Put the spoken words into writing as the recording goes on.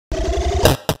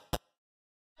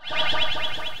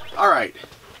Alright,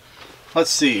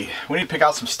 let's see. We need to pick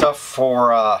out some stuff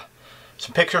for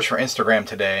some pictures for Instagram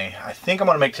today. I think I'm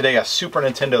going to make today a Super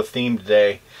Nintendo themed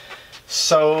day.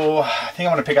 So I think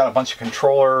I'm going to pick out a bunch of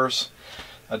controllers,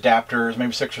 adapters,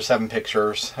 maybe 6 or 7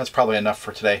 pictures. That's probably enough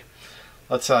for today.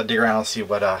 Let's dig around and see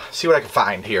what I can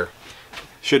find here.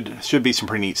 Should be some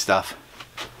pretty neat stuff.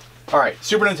 Alright,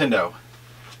 Super Nintendo.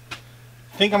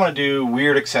 I think I'm going to do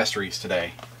weird accessories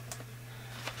today.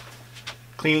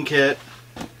 Cleaning kit.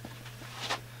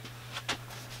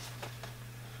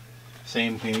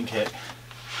 Same cleaning kit.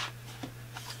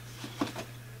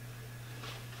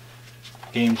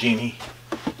 Game Genie.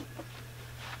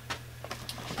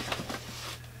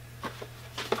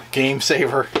 Game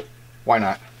Saver. Why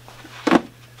not?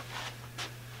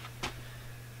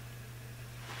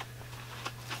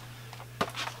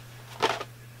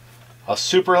 A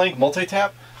Super Link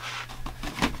multi-tap.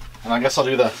 And I guess I'll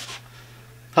do the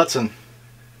Hudson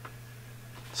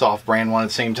soft brand one at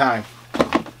the same time.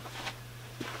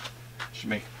 Should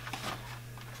make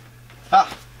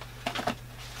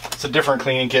it's a different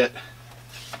cleaning kit.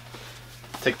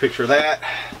 Take a picture of that.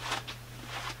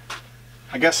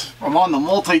 I guess I'm on the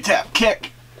multi-tap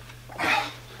kick.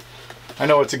 I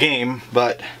know it's a game,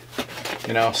 but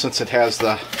you know, since it has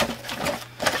the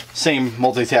same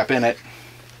multi-tap in it.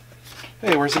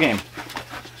 Hey, where's the game?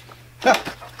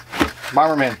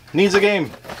 Bomberman needs a game.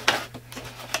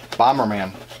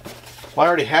 Bomberman. Well, I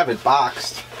already have it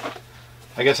boxed.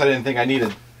 I guess I didn't think I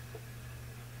needed.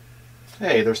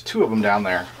 Hey, there's 2 of them down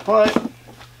there. What?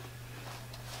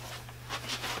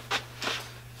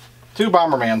 2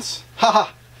 Bombermans.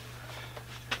 Haha.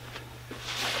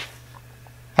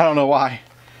 I don't know why.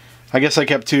 I guess I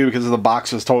kept 2 because the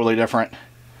box is totally different.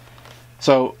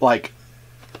 So, like,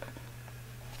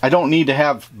 I don't need to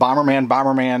have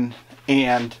Bomberman,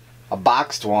 and a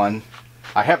boxed one.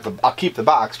 I'll keep the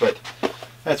box, but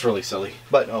that's really silly.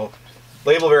 But oh,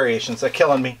 label variations, they're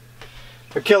killing me.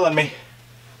 They're killing me.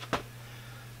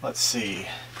 Let's see.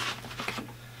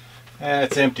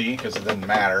 It's empty because it doesn't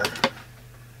matter.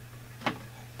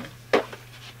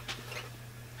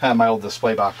 My old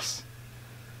display box.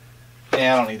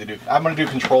 Yeah, I don't need to do. I'm going to do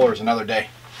controllers another day.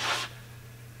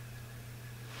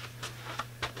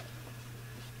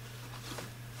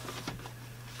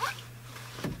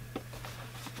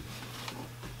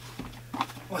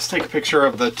 Let's take a picture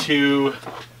of the 2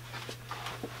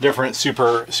 different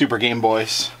Super Game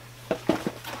Boys.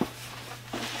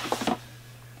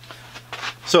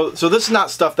 So this is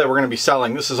not stuff that we're going to be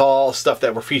selling. This is all stuff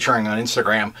that we're featuring on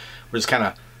Instagram. We're just kind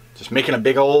of making a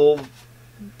big old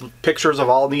pictures of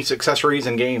all these accessories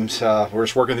and games. We're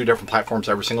just working through different platforms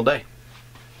every single day.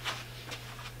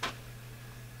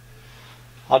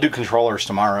 I'll do controllers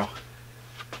tomorrow.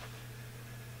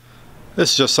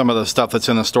 This is just some of the stuff that's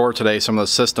in the store today, some of the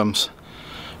systems.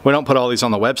 We don't put all these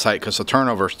on the website because the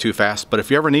turnover is too fast, but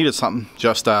if you ever needed something,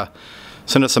 just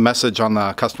send us a message on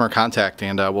the customer contact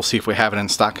and we'll see if we have it in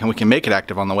stock and we can make it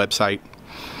active on the website.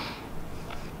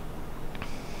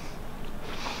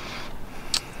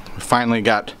 We finally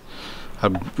got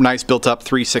a nice built-up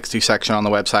 360 section on the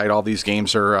website. All these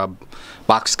games are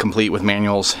box complete with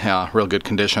manuals, real good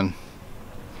condition.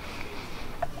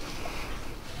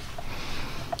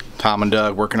 Tom and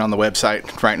Doug working on the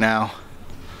website right now.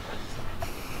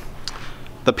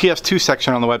 The PS2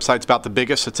 section on the website is about the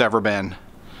biggest it's ever been.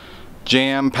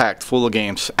 Jam-packed full of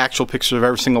games. Actual pictures of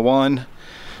every single one.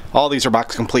 All these are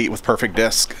box complete with perfect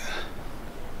disc.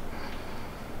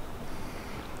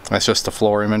 That's just the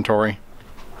floor inventory.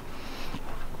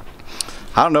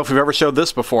 I don't know if we've ever showed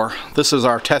this before. This is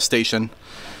our test station.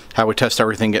 How we test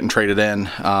everything getting traded in.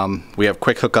 We have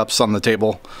quick hookups on the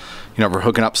table. You know, we're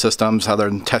hooking up systems other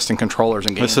than testing controllers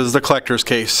and games. This is the collector's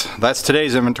case. That's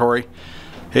today's inventory.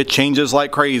 It changes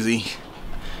like crazy.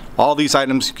 All these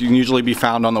items can usually be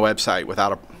found on the website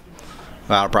without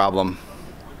a problem.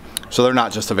 So they're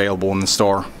not just available in the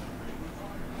store.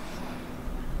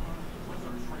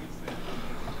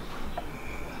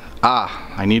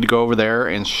 I need to go over there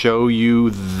and show you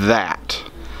that.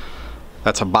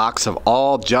 That's a box of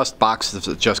all just boxes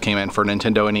that just came in for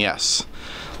Nintendo NES.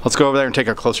 Let's go over there and take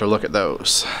a closer look at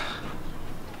those.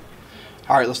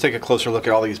 Alright, let's take a closer look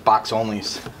at all these box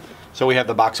onlys. So we have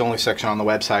the box only section on the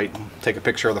website. Take a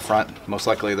picture of the front, most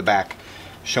likely the back,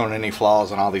 showing any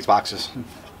flaws on all these boxes.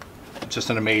 Just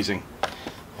an amazing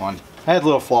one. I had a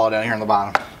little flaw down here on the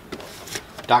bottom.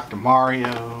 Dr.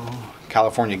 Mario,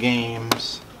 California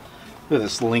Games. Look at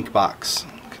this Link box.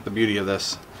 Look at the beauty of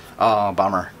this. Oh,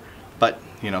 bummer. But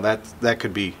you know, that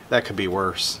could be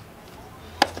worse.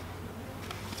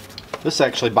 This is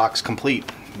actually box complete.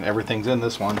 Everything's in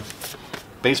this one.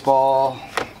 Baseball,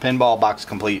 pinball box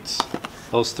completes.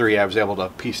 Those three I was able to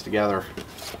piece together.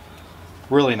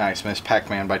 Really nice Miss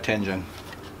Pac-Man by Tenjin.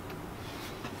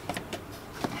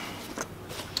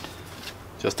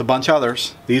 Just a bunch of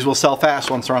others. These will sell fast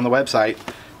once they're on the website.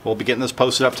 We'll be getting this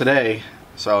posted up today,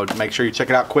 so make sure you check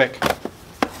it out quick.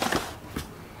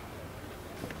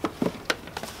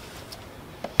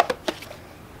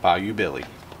 Bayou Billy.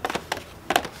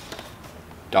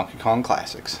 Donkey Kong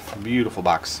Classics. Beautiful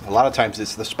box. A lot of times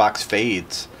this box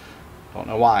fades. Don't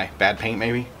know why. Bad paint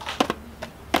maybe?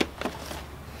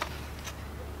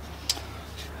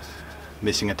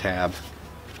 Missing a tab.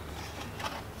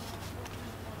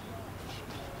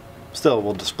 Still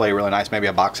will display really nice. Maybe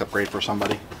a box upgrade for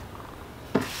somebody.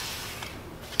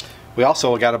 We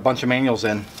also got a bunch of manuals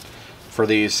in for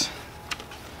these,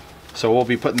 so we'll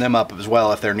be putting them up as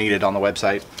well if they're needed on the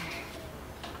website.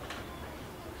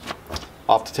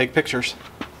 Off to take pictures.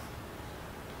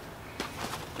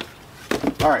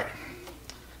 Alright,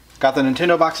 got the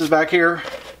Nintendo boxes back here.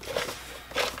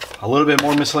 A little bit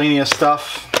more miscellaneous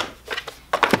stuff.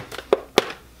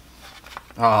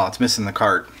 Oh, it's missing the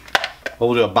cart.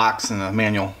 We'll do a box and a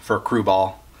manual for a Crew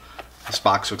Ball. This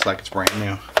box looks like it's brand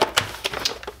new.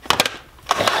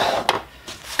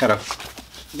 Got a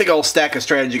big old stack of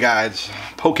strategy guides.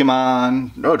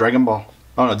 Pokemon, no, Dragon Ball.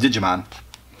 Oh no, Digimon.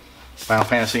 Final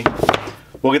Fantasy.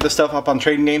 We'll get this stuff up on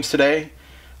Trading Games today.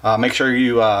 Make sure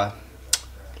you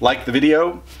like the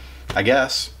video, I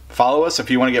guess. Follow us if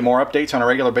you want to get more updates on a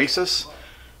regular basis.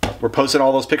 We're posting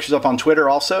all those pictures up on Twitter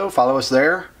also. Follow us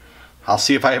there. I'll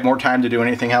see if I have more time to do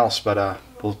anything else, but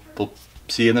we'll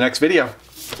see you in the next video.